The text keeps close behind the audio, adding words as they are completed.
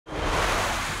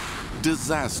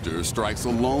Disaster strikes a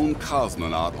lone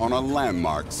cosmonaut on a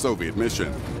landmark Soviet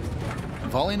mission.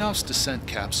 Volinov's descent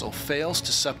capsule fails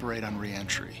to separate on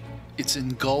re-entry. It's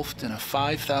engulfed in a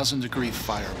 5,000-degree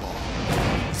fireball.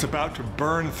 It's about to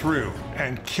burn through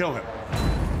and kill him.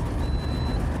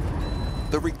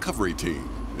 The recovery team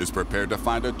is prepared to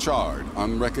find a charred,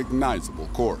 unrecognizable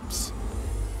corpse.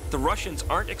 The Russians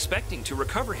aren't expecting to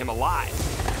recover him alive,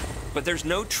 but there's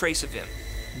no trace of him.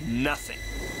 Nothing.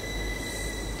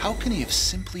 How can he have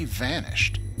simply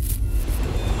vanished?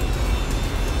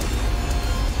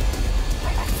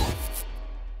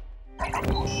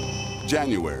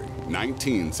 January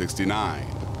 1969.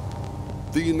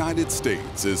 The United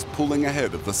States is pulling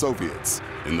ahead of the Soviets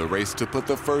in the race to put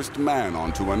the first man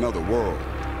onto another world.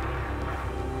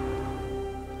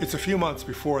 It's a few months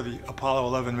before the Apollo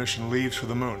 11 mission leaves for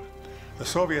the moon. The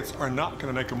Soviets are not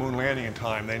going to make a moon landing in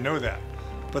time, they know that,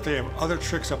 but they have other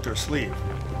tricks up their sleeve.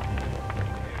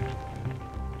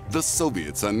 The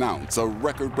Soviets announce a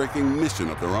record-breaking mission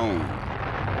of their own.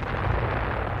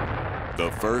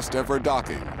 The first ever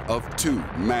docking of 2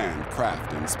 manned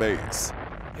craft in space.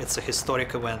 It's a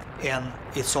historic event, and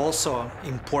it's also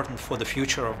important for the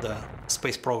future of the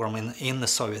space program in the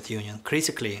Soviet Union,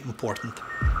 critically important.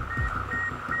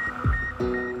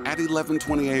 At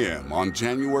 11:20 a.m. on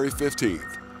January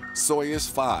 15th, Soyuz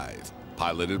 5,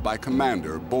 piloted by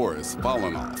Commander Boris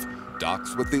Volynov,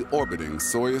 docks with the orbiting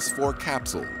Soyuz 4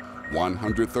 capsule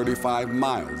 135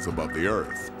 miles above the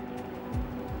Earth.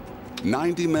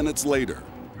 90 minutes later,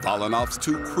 Volinov's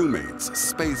 2 crewmates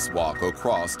spacewalk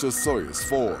across to Soyuz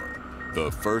 4,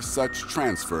 the first such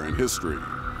transfer in history.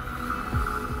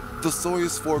 The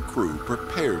Soyuz 4 crew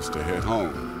prepares to head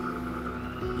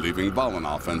home, leaving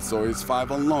Volynov and Soyuz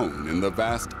 5 alone in the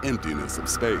vast emptiness of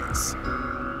space.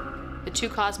 The 2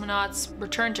 cosmonauts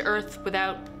return to Earth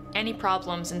without any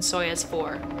problems in Soyuz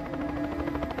 4.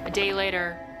 A day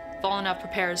later, Volynov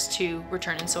prepares to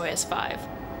return in Soyuz 5.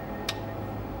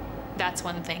 That's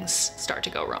when things start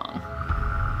to go wrong.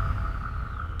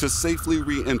 To safely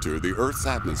re-enter the Earth's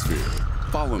atmosphere,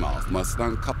 Volynov must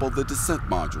uncouple the descent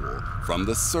module from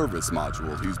the service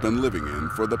module he's been living in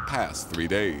for the past 3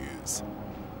 days.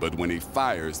 But when he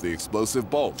fires the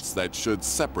explosive bolts that should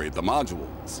separate the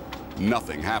modules,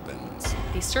 nothing happens.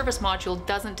 The service module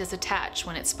doesn't disattach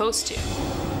when it's supposed to,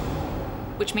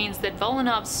 which means that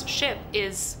Volinov's ship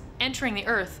is entering the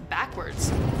Earth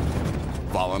backwards.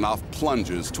 Volynov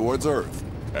plunges towards Earth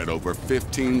at over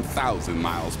 15,000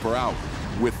 miles per hour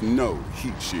with no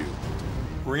heat shield.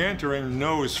 Re-entering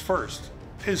nose first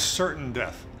is certain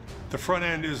death. The front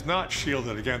end is not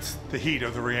shielded against the heat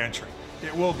of the re-entry.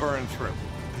 It will burn through.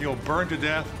 He'll burn to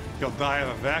death, he'll die of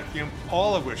a vacuum,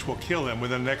 all of which will kill him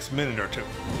within the next minute or 2.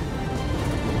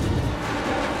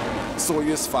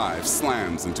 Soyuz 5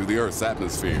 slams into the Earth's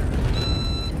atmosphere.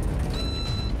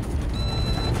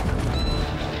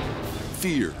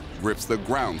 Fear grips the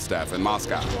ground staff in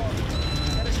Moscow.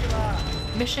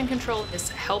 Mission Control is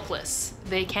helpless.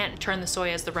 They can't turn the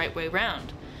Soyuz the right way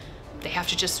around. They have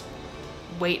to just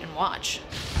wait and watch.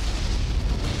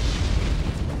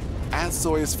 As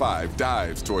Soyuz 5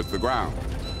 dives towards the ground,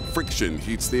 friction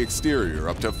heats the exterior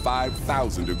up to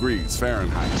 5,000 degrees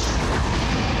Fahrenheit.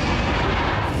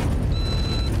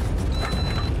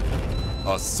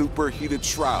 A superheated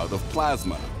shroud of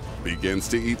plasma begins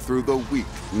to eat through the weak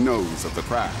nose of the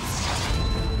craft.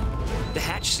 The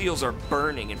hatch seals are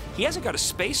burning, and he hasn't got a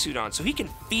spacesuit on, so he can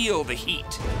feel the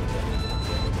heat.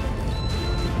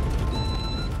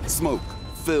 Smoke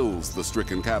fills the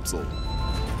stricken capsule.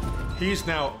 He's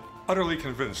now utterly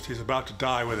convinced he's about to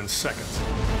die within seconds.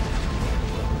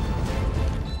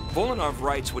 Volynov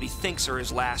writes what he thinks are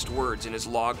his last words in his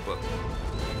logbook.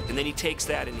 And then he takes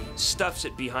that and he stuffs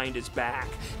it behind his back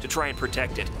to try and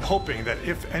protect it. Hoping that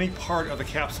if any part of the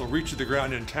capsule reaches the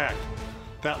ground intact,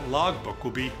 that logbook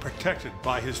will be protected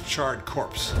by his charred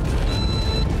corpse.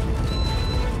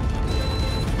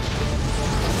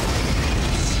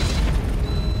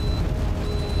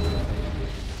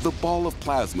 The ball of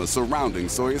plasma surrounding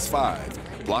Soyuz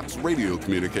 5 blocks radio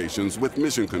communications with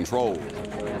Mission Control.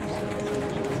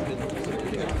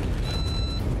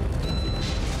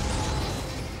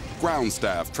 Ground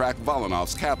staff track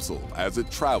Volinov's capsule as it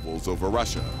travels over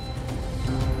Russia.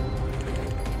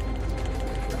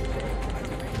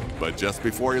 But just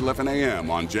before 11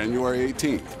 a.m. on January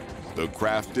 18th, the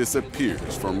craft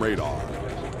disappears from radar.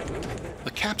 The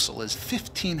capsule is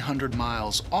 1,500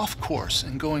 miles off course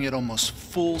and going at almost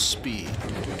full speed.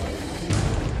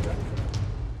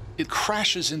 It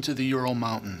crashes into the Ural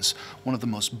Mountains, one of the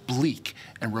most bleak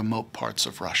and remote parts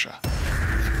of Russia.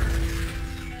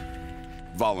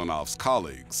 Volinov's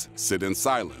colleagues sit in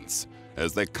silence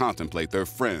as they contemplate their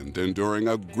friend enduring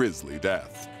a grisly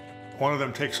death. One of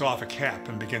them takes off a cap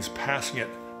and begins passing it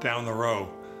down the row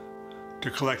to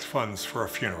collect funds for a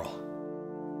funeral.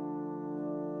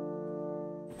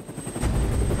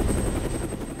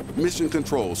 Mission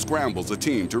Control scrambles a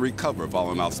team to recover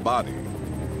Volonov's body.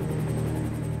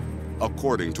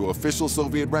 According to official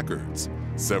Soviet records,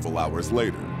 several hours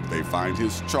later, they find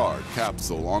his charred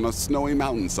capsule on a snowy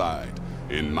mountainside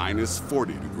in minus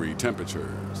 40-degree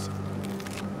temperatures.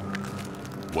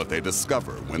 What they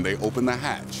discover when they open the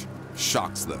hatch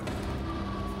shocks them.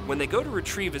 When they go to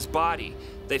retrieve his body,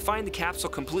 they find the capsule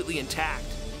completely intact,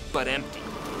 but empty.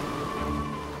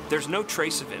 There's no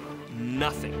trace of him,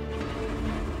 nothing.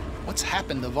 What's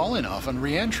happened to Volonov on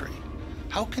re-entry?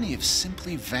 How can he have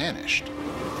simply vanished?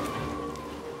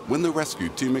 When the rescue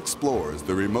team explores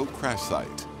the remote crash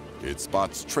site, it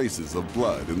spots traces of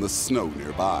blood in the snow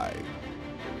nearby.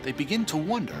 They begin to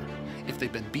wonder if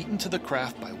they've been beaten to the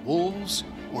craft by wolves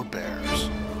or bears.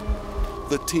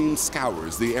 The team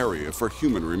scours the area for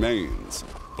human remains,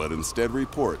 but instead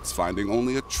reports finding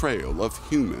only a trail of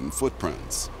human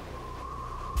footprints.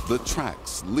 The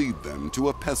tracks lead them to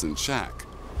a peasant shack,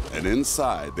 and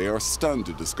inside they are stunned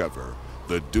to discover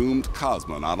the doomed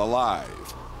cosmonaut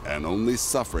alive and only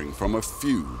suffering from a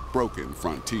few broken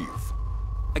front teeth.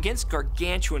 Against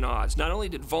gargantuan odds, not only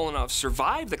did Volonov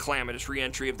survive the calamitous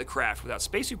re-entry of the craft without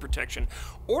spacesuit protection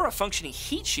or a functioning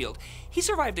heat shield, he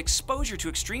survived exposure to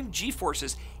extreme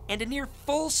G-forces and a near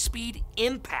full-speed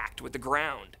impact with the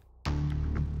ground.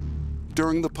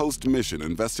 During the post-mission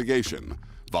investigation,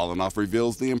 Volonov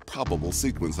reveals the improbable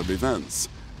sequence of events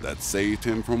that saved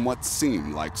him from what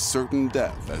seemed like certain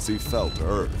death as he fell to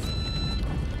Earth.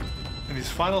 In these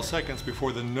final seconds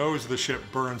before the nose of the ship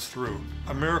burns through,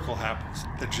 a miracle happens.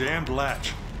 The jammed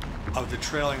latch of the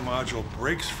trailing module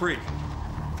breaks free.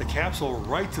 The capsule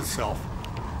rights itself,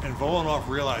 and Volonov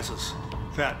realizes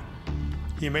that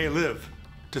he may live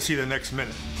to see the next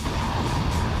minute.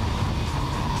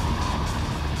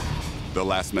 The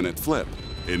last-minute flip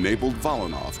enabled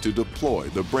Volonov to deploy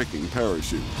the braking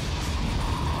parachute.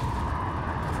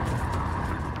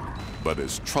 But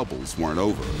his troubles weren't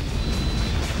over.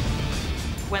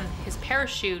 When his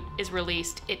parachute is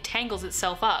released, it tangles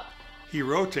itself up. He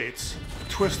rotates,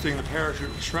 twisting the parachute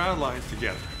shroud lines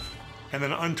together, and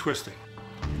then untwisting.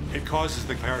 It causes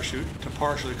the parachute to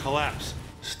partially collapse.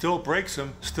 Still breaks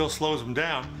him, still slows him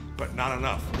down, but not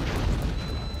enough.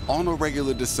 On a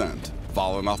regular descent,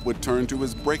 Volonov would turn to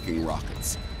his braking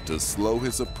rockets to slow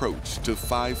his approach to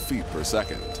 5 feet per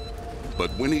second.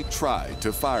 But when he tried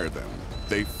to fire them,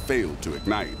 they failed to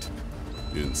ignite.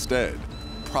 Instead,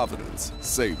 Providence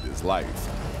saved his life.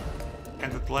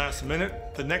 And at the last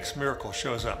minute, the next miracle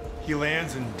shows up. He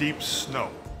lands in deep snow,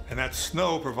 and that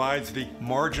snow provides the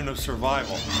margin of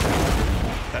survival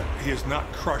that he is not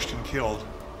crushed and killed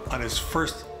on his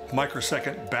first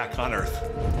microsecond back on Earth.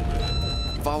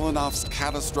 Volonov's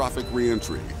catastrophic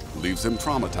re-entry leaves him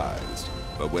traumatized,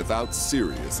 but without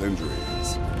serious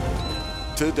injuries.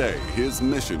 Today, his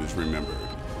mission is remembered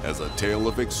as a tale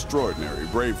of extraordinary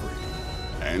bravery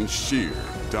and sheer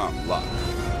dumb luck.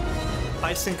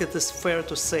 I think it is fair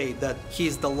to say that he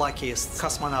is the luckiest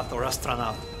cosmonaut or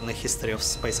astronaut in the history of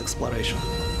space exploration.